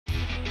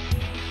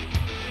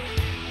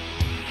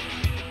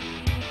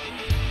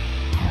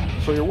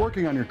So you're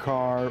working on your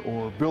car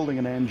or building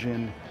an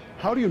engine.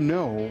 How do you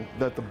know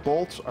that the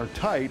bolts are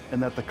tight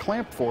and that the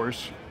clamp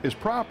force is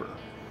proper?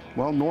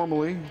 Well,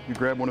 normally you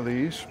grab one of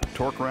these,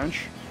 torque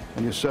wrench,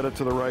 and you set it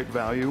to the right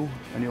value,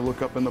 and you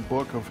look up in the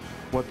book of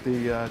what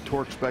the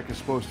torque spec is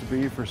supposed to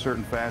be for a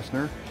certain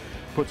fastener,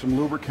 put some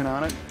lubricant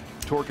on it,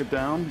 torque it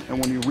down, and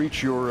when you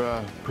reach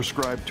your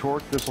prescribed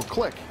torque, this will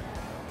click.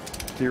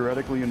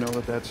 Theoretically, you know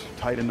that that's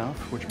tight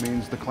enough, which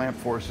means the clamp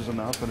force is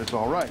enough and it's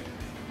all right.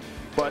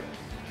 But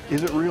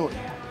is it really?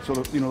 So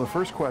the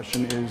first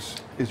question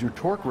is your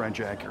torque wrench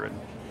accurate?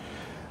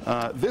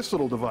 This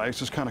little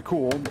device is kind of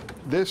cool.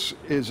 This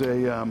is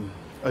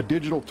a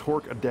digital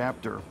torque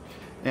adapter,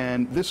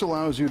 and this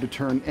allows you to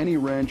turn any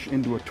wrench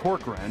into a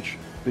torque wrench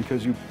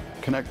because you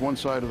connect one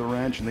side of the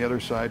wrench and the other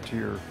side to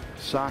your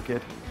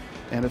socket,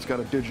 and it's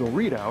got a digital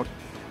readout,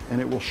 and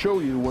it will show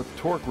you what the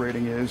torque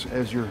rating is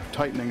as you're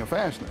tightening a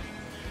fastener.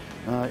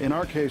 In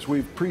our case,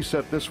 we've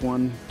preset this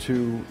one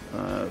to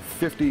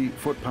 50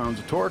 foot-pounds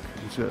of torque.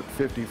 You see that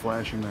 50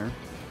 flashing there.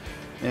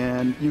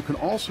 And you can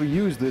also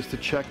use this to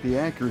check the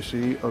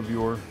accuracy of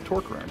your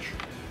torque wrench.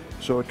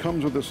 So it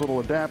comes with this little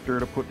adapter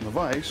to put in the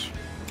vise.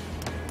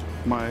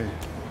 My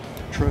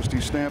trusty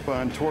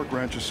snap-on torque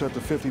wrench is set to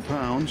 50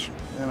 pounds,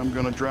 and I'm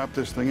going to drop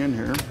this thing in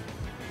here.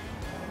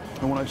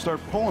 And when I start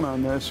pulling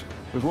on this,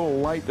 there's a little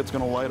light that's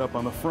going to light up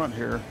on the front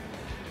here,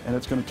 and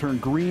it's going to turn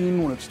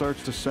green when it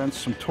starts to sense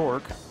some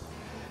torque.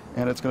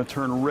 And it's going to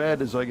turn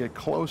red as I get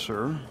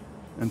closer,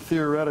 and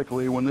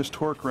theoretically when this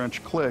torque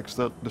wrench clicks,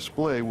 the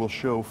display will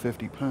show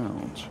 50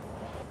 pounds.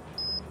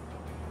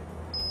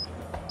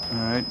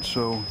 Alright,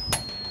 so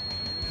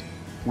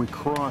we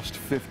crossed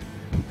 50.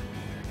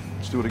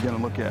 Let's do it again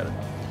and look at it.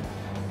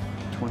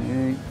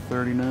 28,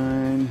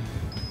 39.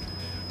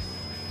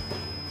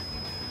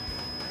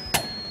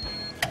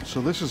 So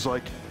this is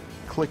like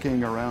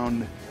clicking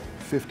around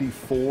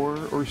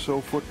 54 or so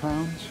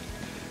foot-pounds.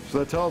 So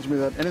that tells me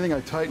that anything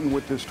I tighten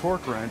with this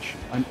torque wrench,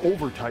 I'm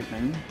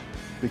over-tightening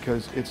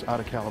because it's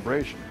out of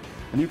calibration.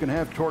 And you can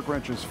have torque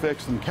wrenches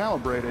fixed and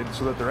calibrated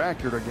so that they're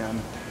accurate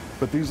again,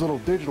 but these little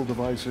digital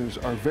devices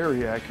are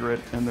very accurate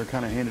and they're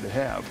kind of handy to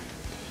have.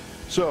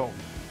 So,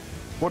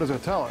 what does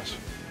that tell us?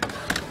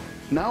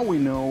 Now we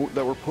know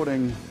that we're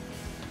putting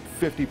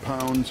 50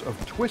 pounds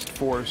of twist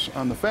force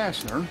on the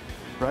fastener,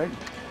 right?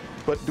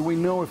 But do we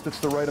know if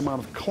it's the right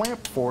amount of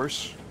clamp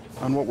force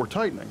on what we're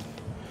tightening?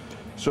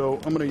 So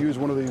I'm going to use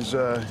one of these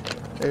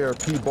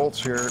ARP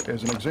bolts here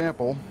as an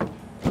example.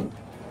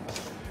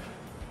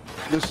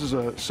 This is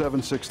a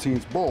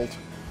 7/16 bolt.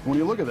 When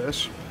you look at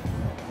this,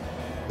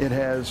 it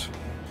has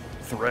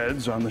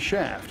threads on the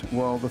shaft.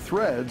 Well, the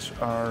threads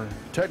are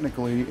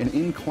technically an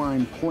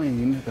inclined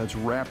plane that's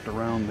wrapped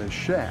around this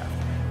shaft.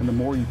 And the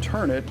more you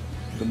turn it,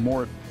 the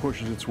more it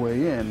pushes its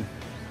way in.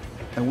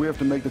 And we have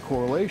to make the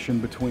correlation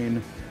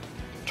between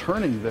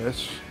turning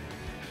this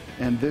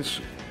and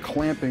this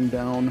clamping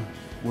down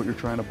what you're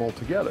trying to bolt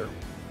together.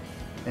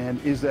 And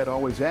is that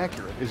always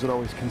accurate? Is it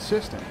always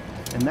consistent?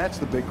 And that's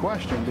the big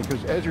question,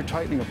 because as you're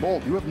tightening a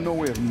bolt, you have no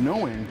way of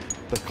knowing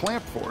the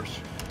clamp force.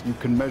 You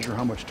can measure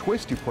how much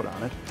twist you put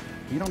on it,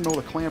 but you don't know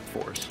the clamp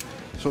force.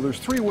 So there's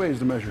three ways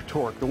to measure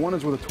torque. The one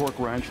is with a torque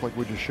wrench, like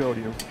we just showed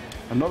you.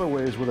 Another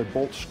way is with a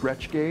bolt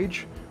stretch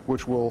gauge,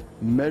 which will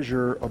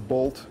measure a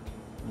bolt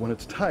when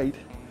it's tight,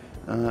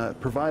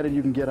 provided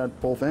you can get at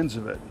both ends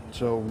of it.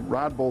 So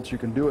rod bolts you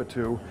can do it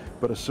to,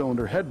 but a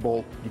cylinder head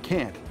bolt you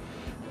can't.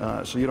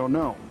 So you don't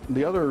know.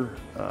 The other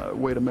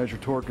way to measure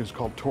torque is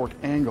called torque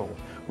angle,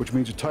 which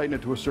means you tighten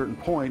it to a certain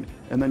point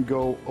and then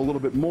go a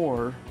little bit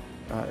more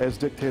as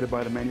dictated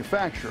by the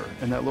manufacturer.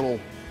 And that little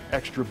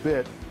extra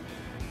bit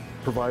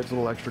provides a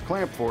little extra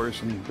clamp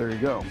force, and there you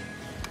go.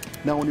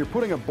 Now when you're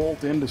putting a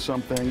bolt into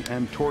something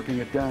and torquing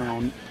it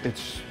down,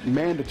 it's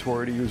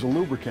mandatory to use a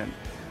lubricant.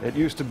 It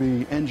used to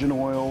be engine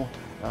oil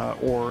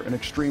or an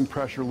extreme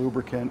pressure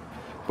lubricant,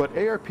 but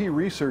ARP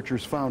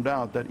researchers found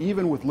out that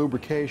even with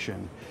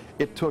lubrication,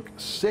 it took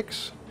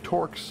 6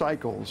 torque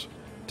cycles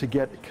to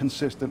get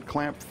consistent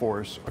clamp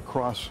force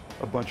across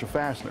a bunch of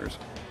fasteners.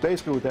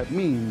 Basically what that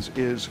means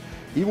is,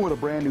 even with a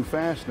brand new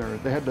fastener,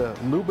 they had to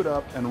lube it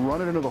up and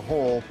run it into the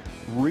hole,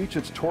 reach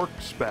its torque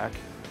spec,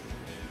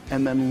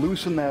 and then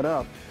loosen that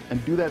up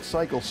and do that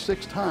cycle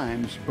 6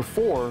 times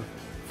before,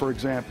 for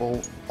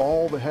example,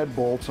 all the head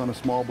bolts on a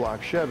small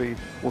block Chevy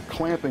were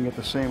clamping at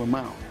the same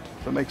amount.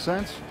 Does that make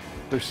sense?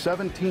 There's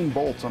 17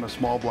 bolts on a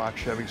small block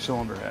Chevy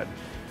cylinder head.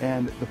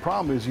 And the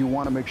problem is you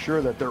want to make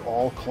sure that they're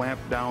all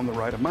clamped down the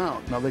right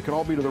amount. Now they could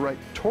all be to the right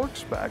torque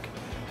spec,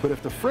 but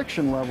if the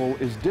friction level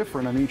is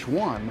different on each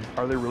one,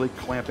 are they really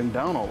clamping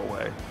down all the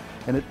way?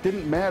 And it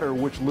didn't matter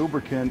which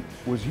lubricant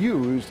was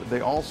used, they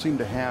all seem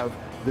to have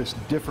this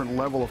different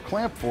level of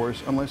clamp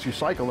force unless you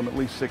cycle them at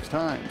least 6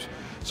 times.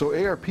 So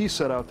ARP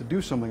set out to do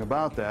something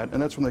about that,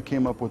 and that's when they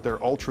came up with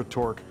their ultra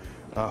torque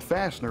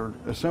fastener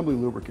assembly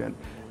lubricant.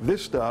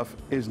 This stuff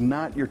is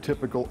not your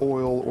typical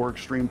oil or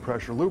extreme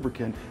pressure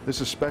lubricant.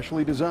 This is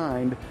specially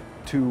designed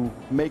to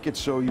make it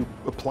so you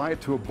apply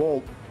it to a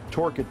bolt,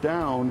 torque it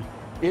down,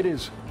 it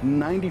is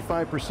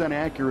 95%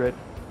 accurate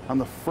on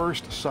the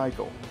first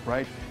cycle,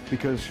 right?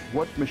 Because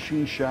what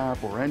machine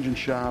shop or engine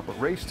shop or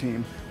race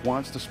team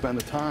wants to spend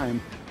the time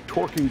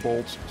torquing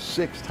bolts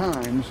 6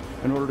 times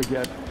in order to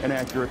get an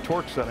accurate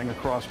torque setting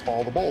across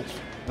all the bolts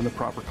and the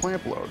proper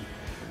clamp load?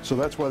 So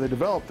that's why they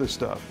developed this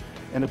stuff.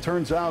 And it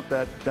turns out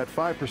that that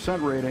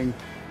 5% rating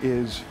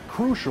is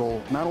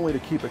crucial not only to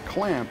keep it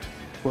clamped,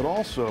 but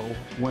also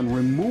when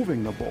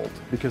removing the bolt,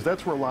 because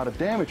that's where a lot of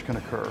damage can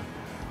occur.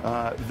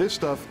 This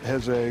stuff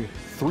has a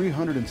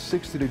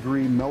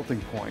 360-degree melting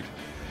point,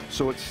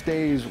 so it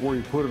stays where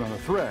you put it on the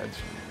threads.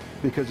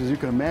 Because as you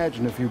can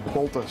imagine, if you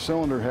bolt a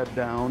cylinder head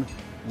down,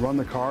 run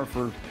the car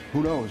for,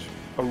 who knows,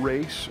 a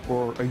race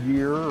or a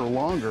year or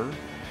longer,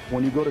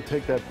 when you go to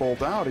take that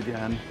bolt out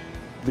again,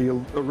 the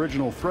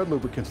original thread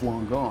lubricant's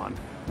long gone.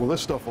 Well,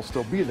 this stuff will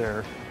still be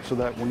there so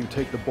that when you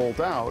take the bolt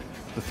out,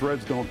 the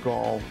threads don't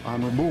gall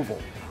on removal.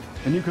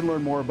 And you can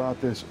learn more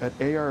about this at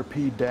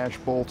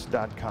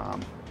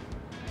arp-bolts.com.